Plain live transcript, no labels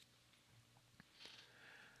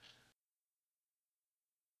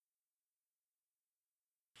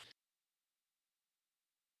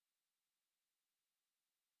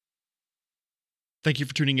Thank you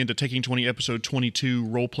for tuning in to Taking 20 Episode 22,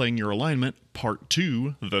 Role-Playing Your Alignment, Part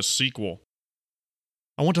 2, the sequel.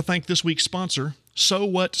 I want to thank this week's sponsor, So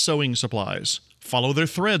What Sewing Supplies. Follow their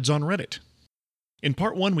threads on Reddit. In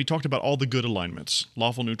Part 1, we talked about all the good alignments,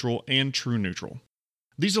 lawful neutral and true neutral.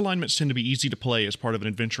 These alignments tend to be easy to play as part of an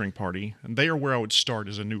adventuring party, and they are where I would start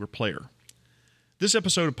as a newer player. This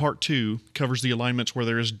episode of Part 2 covers the alignments where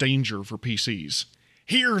there is danger for PCs.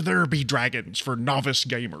 Here there be dragons for novice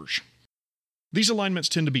gamers. These alignments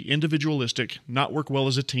tend to be individualistic, not work well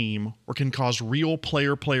as a team, or can cause real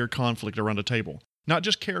player-player conflict around a table. Not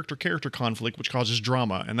just character-character conflict, which causes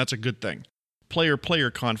drama, and that's a good thing. Player-player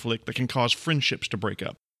conflict that can cause friendships to break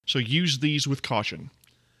up. So use these with caution.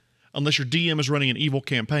 Unless your DM is running an evil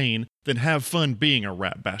campaign, then have fun being a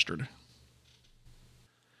rat bastard.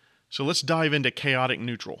 So let's dive into chaotic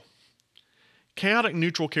neutral. Chaotic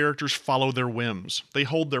neutral characters follow their whims. They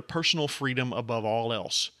hold their personal freedom above all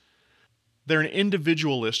else. They're an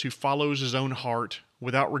individualist who follows his own heart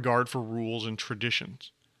without regard for rules and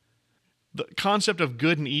traditions. The concept of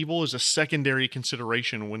good and evil is a secondary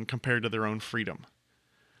consideration when compared to their own freedom.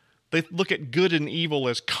 They look at good and evil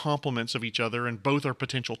as complements of each other, and both are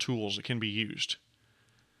potential tools that can be used.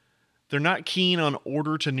 They're not keen on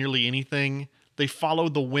order to nearly anything. They follow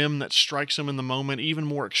the whim that strikes them in the moment, even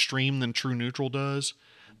more extreme than true neutral does.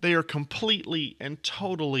 They are completely and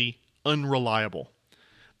totally unreliable.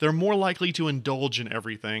 They're more likely to indulge in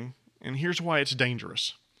everything, and here's why it's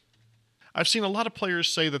dangerous. I've seen a lot of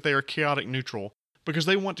players say that they are chaotic neutral because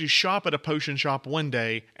they want to shop at a potion shop one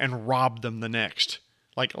day and rob them the next.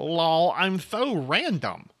 Like, lol, I'm so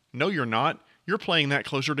random. No, you're not. You're playing that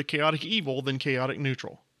closer to chaotic evil than chaotic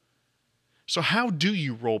neutral. So how do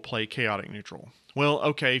you roleplay chaotic neutral? Well,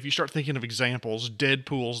 okay, if you start thinking of examples,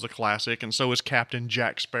 Deadpool's the classic, and so is Captain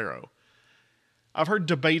Jack Sparrow. I've heard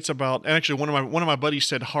debates about, and actually one of my buddies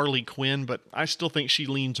said Harley Quinn, but I still think she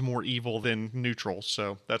leans more evil than neutral,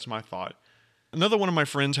 so that's my thought. Another one of my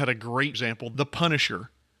friends had a great example, the Punisher,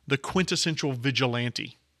 the quintessential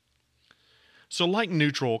vigilante. So like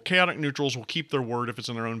neutral, chaotic neutrals will keep their word if it's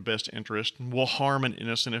in their own best interest, and will harm an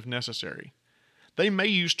innocent if necessary. They may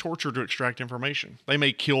use torture to extract information. They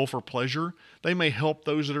may kill for pleasure. They may help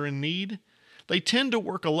those that are in need. They tend to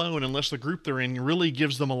work alone unless the group they're in really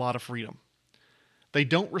gives them a lot of freedom. They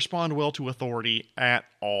don't respond well to authority at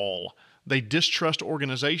all. They distrust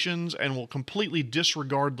organizations and will completely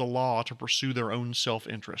disregard the law to pursue their own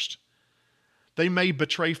self-interest. They may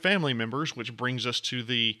betray family members, which brings us to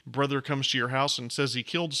the brother comes to your house and says he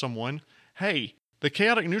killed someone. Hey, the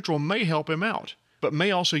chaotic neutral may help him out, but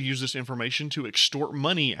may also use this information to extort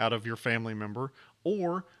money out of your family member,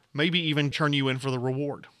 or maybe even turn you in for the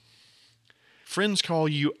reward. Friends call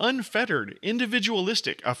you unfettered,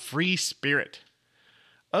 individualistic, a free spirit.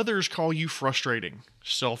 Others call you frustrating,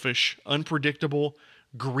 selfish, unpredictable,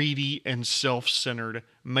 greedy, and self-centered,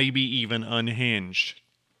 maybe even unhinged.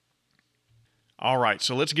 Alright,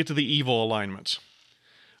 so let's get to the evil alignments.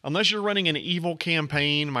 Unless you're running an evil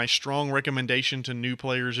campaign, my strong recommendation to new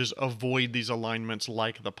players is avoid these alignments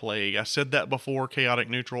like the plague. I said that before chaotic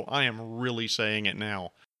neutral, I am really saying it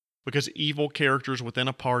now. Because evil characters within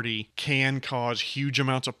a party can cause huge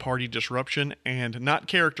amounts of party disruption and not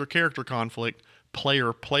character-character conflict,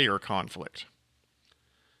 player-player conflict.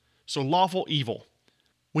 So lawful evil.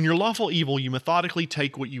 When you're lawful evil, you methodically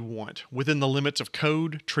take what you want, within the limits of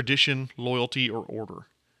code, tradition, loyalty, or order.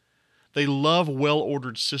 They love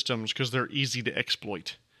well-ordered systems because they're easy to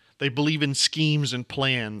exploit. They believe in schemes and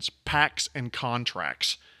plans, pacts and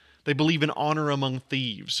contracts. They believe in honor among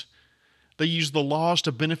thieves. They use the laws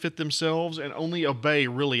to benefit themselves and only obey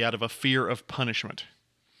really out of a fear of punishment.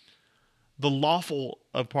 The lawful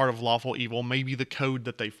of part of lawful evil may be the code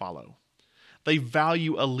that they follow. They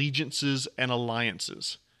value allegiances and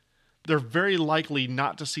alliances. They're very likely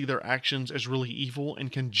not to see their actions as really evil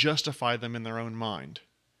and can justify them in their own mind.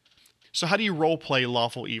 So how do you roleplay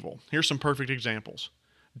lawful evil? Here's some perfect examples.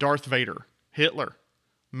 Darth Vader, Hitler,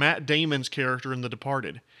 Matt Damon's character in The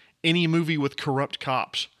Departed, any movie with corrupt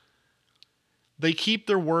cops. They keep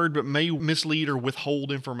their word but may mislead or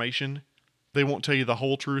withhold information. They won't tell you the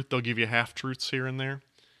whole truth, they'll give you half-truths here and there.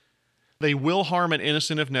 They will harm an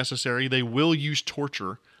innocent if necessary, they will use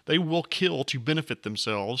torture, they will kill to benefit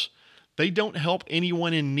themselves. They don't help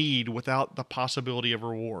anyone in need without the possibility of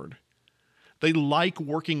reward. They like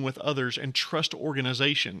working with others and trust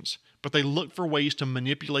organizations, but they look for ways to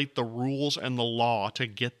manipulate the rules and the law to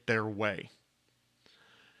get their way.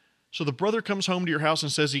 So the brother comes home to your house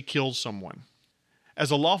and says he killed someone. As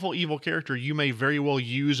a lawful evil character, you may very well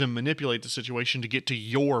use and manipulate the situation to get to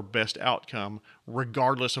your best outcome,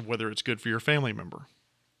 regardless of whether it's good for your family member.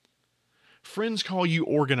 Friends call you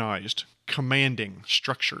organized, commanding,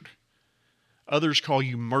 structured. Others call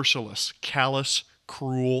you merciless, callous,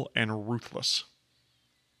 cruel, and ruthless.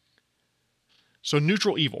 So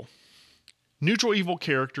neutral evil. Neutral evil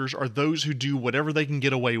characters are those who do whatever they can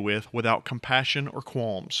get away with without compassion or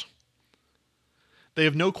qualms. They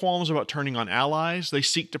have no qualms about turning on allies. They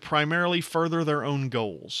seek to primarily further their own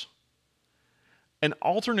goals. An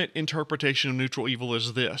alternate interpretation of neutral evil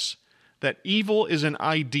is this: that evil is an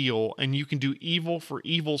ideal and you can do evil for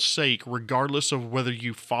evil's sake regardless of whether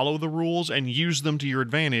you follow the rules and use them to your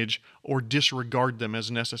advantage or disregard them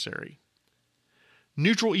as necessary.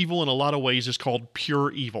 Neutral evil in a lot of ways is called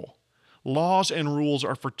pure evil. Laws and rules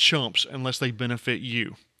are for chumps unless they benefit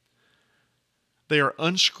you. They are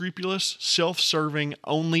unscrupulous, self-serving,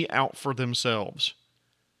 only out for themselves.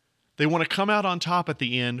 They want to come out on top at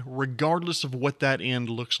the end regardless of what that end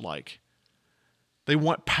looks like. They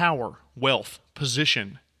want power, wealth,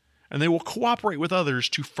 position, and they will cooperate with others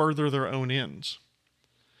to further their own ends.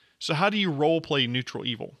 So how do you role-play neutral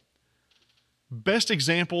evil? Best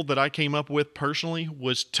example that I came up with personally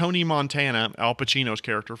was Tony Montana, Al Pacino's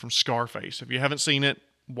character from Scarface. If you haven't seen it,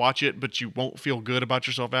 watch it, but you won't feel good about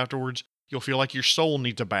yourself afterwards. You'll feel like your soul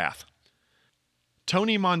needs a bath.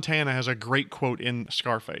 Tony Montana has a great quote in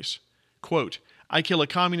Scarface. Quote, "I kill a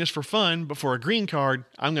communist for fun, but for a green card,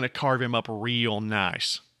 I'm going to carve him up real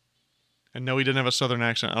nice." And no, he didn't have a southern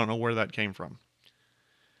accent. I don't know where that came from.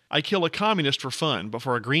 "I kill a communist for fun, but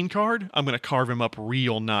for a green card, I'm going to carve him up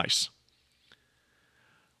real nice."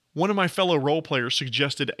 One of my fellow role players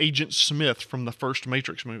suggested Agent Smith from the first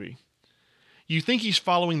Matrix movie. You think he's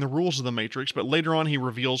following the rules of the Matrix, but later on he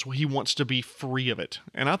reveals he wants to be free of it.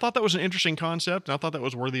 And I thought that was an interesting concept, and I thought that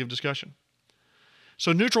was worthy of discussion.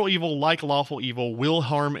 So neutral evil, like lawful evil, will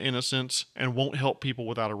harm innocents and won't help people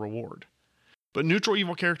without a reward. But neutral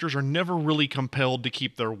evil characters are never really compelled to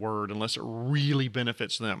keep their word unless it really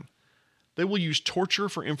benefits them. They will use torture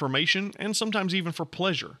for information and sometimes even for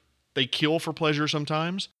pleasure. They kill for pleasure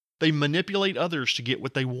sometimes. They manipulate others to get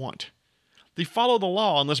what they want. They follow the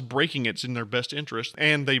law unless breaking it's in their best interest,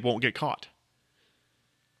 and they won't get caught.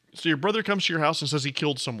 So your brother comes to your house and says he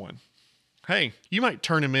killed someone. Hey, you might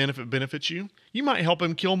turn him in if it benefits you. You might help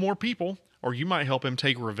him kill more people, or you might help him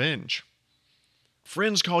take revenge.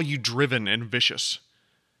 Friends call you driven and vicious.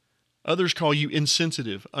 Others call you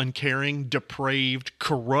insensitive, uncaring, depraved,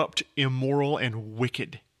 corrupt, immoral, and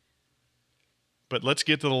wicked. But let's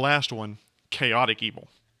get to the last one, chaotic evil.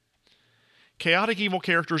 Chaotic evil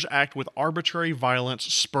characters act with arbitrary violence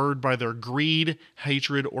spurred by their greed,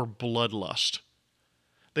 hatred, or bloodlust.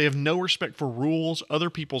 They have no respect for rules,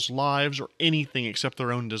 other people's lives, or anything except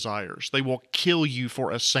their own desires. They will kill you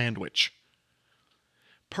for a sandwich.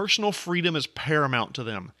 Personal freedom is paramount to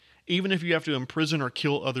them, even if you have to imprison or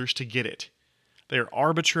kill others to get it. They are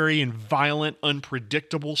arbitrary and violent,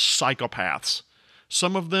 unpredictable psychopaths.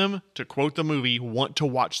 Some of them, to quote the movie, want to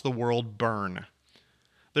watch the world burn.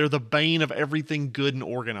 They're the bane of everything good and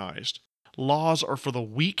organized. Laws are for the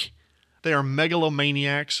weak. They are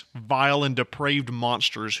megalomaniacs, vile and depraved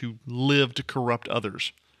monsters who live to corrupt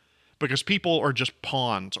others. Because people are just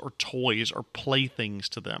pawns or toys or playthings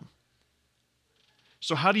to them.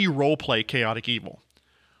 So how do you roleplay chaotic evil?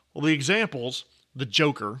 Well, the examples, the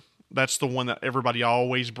Joker, that's the one that everybody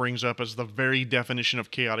always brings up as the very definition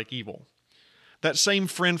of chaotic evil. That same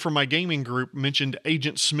friend from my gaming group mentioned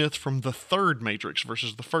Agent Smith from the third Matrix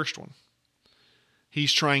versus the first one.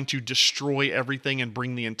 He's trying to destroy everything and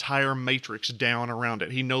bring the entire Matrix down around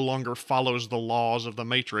it. He no longer follows the laws of the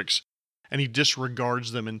Matrix, and he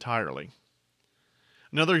disregards them entirely.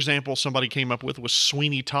 Another example somebody came up with was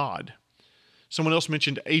Sweeney Todd. Someone else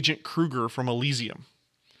mentioned Agent Kruger from Elysium.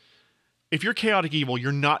 If you're chaotic evil,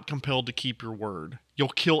 you're not compelled to keep your word. You'll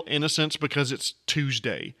kill innocents because it's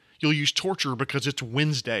Tuesday. You'll use torture because it's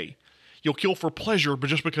Wednesday. You'll kill for pleasure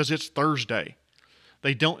but just because it's Thursday.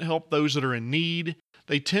 They don't help those that are in need.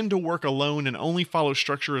 They tend to work alone and only follow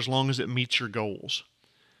structure as long as it meets your goals.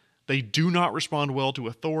 They do not respond well to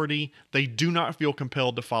authority. They do not feel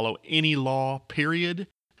compelled to follow any law, period.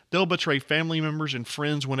 They'll betray family members and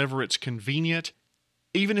friends whenever it's convenient,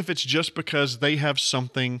 even if it's just because they have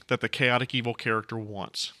something that the chaotic evil character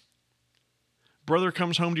wants. Brother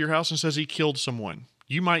comes home to your house and says he killed someone.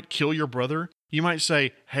 You might kill your brother. You might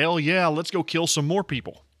say, hell yeah, let's go kill some more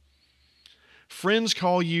people. Friends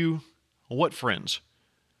call you, what friends?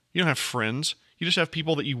 You don't have friends. You just have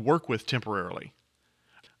people that you work with temporarily.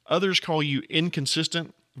 Others call you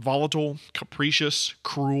inconsistent, volatile, capricious,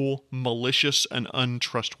 cruel, malicious, and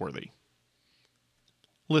untrustworthy.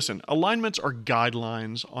 Listen, alignments are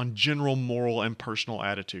guidelines on general moral and personal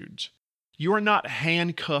attitudes. You are not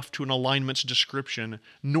handcuffed to an alignment's description,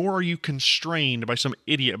 nor are you constrained by some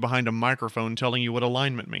idiot behind a microphone telling you what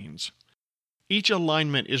alignment means. Each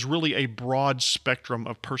alignment is really a broad spectrum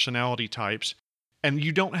of personality types, and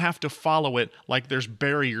you don't have to follow it like there's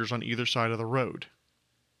barriers on either side of the road.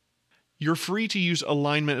 You're free to use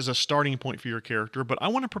alignment as a starting point for your character, but I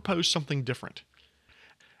want to propose something different.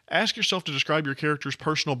 Ask yourself to describe your character's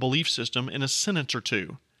personal belief system in a sentence or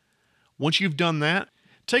two. Once you've done that,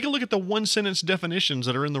 take a look at the one-sentence definitions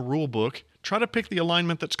that are in the rulebook. Try to pick the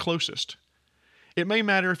alignment that's closest. It may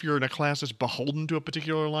matter if you're in a class that's beholden to a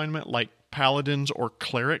particular alignment, like paladins or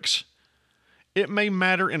clerics. It may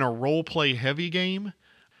matter in a role-play heavy game,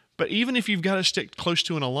 but even if you've got to stick close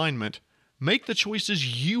to an alignment, make the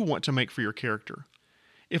choices you want to make for your character.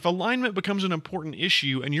 If alignment becomes an important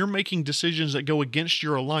issue and you're making decisions that go against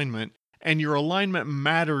your alignment, and your alignment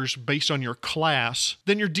matters based on your class,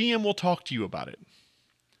 then your DM will talk to you about it.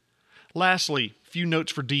 Lastly, few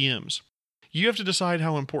notes for DMs. You have to decide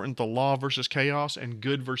how important the law versus chaos and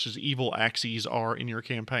good versus evil axes are in your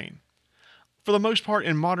campaign. For the most part,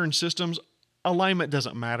 in modern systems, alignment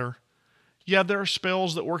doesn't matter. Yeah, there are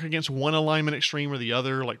spells that work against one alignment extreme or the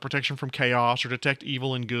other, like protection from chaos or detect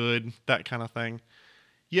evil and good, that kind of thing.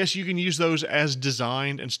 Yes, you can use those as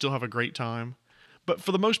designed and still have a great time. But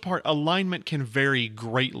for the most part, alignment can vary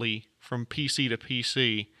greatly from PC to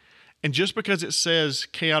PC. And just because it says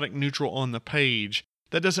chaotic neutral on the page,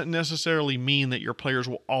 that doesn't necessarily mean that your players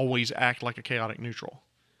will always act like a chaotic neutral.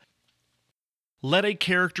 Let a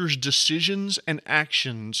character's decisions and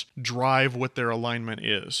actions drive what their alignment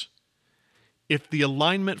is. If the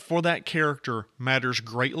alignment for that character matters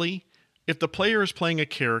greatly, if the player is playing a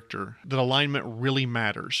character that alignment really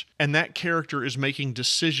matters, and that character is making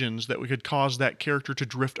decisions that could cause that character to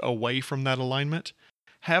drift away from that alignment,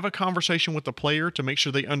 have a conversation with the player to make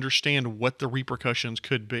sure they understand what the repercussions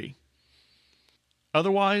could be.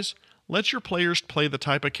 Otherwise, let your players play the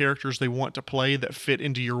type of characters they want to play that fit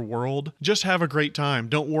into your world. Just have a great time.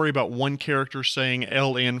 Don't worry about one character saying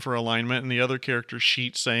LN for alignment and the other character's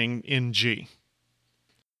sheet saying NG.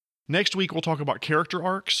 Next week, we'll talk about character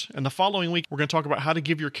arcs, and the following week, we're going to talk about how to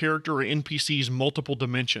give your character or NPCs multiple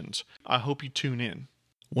dimensions. I hope you tune in.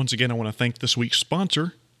 Once again, I want to thank this week's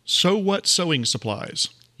sponsor, So What Sewing Supplies.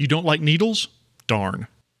 You don't like needles? Darn.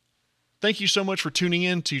 Thank you so much for tuning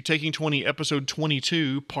in to Taking 20 Episode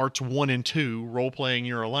 22, Parts 1 and 2, Role-Playing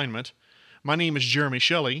Your Alignment. My name is Jeremy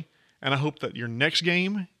Shelley, and I hope that your next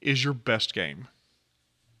game is your best game.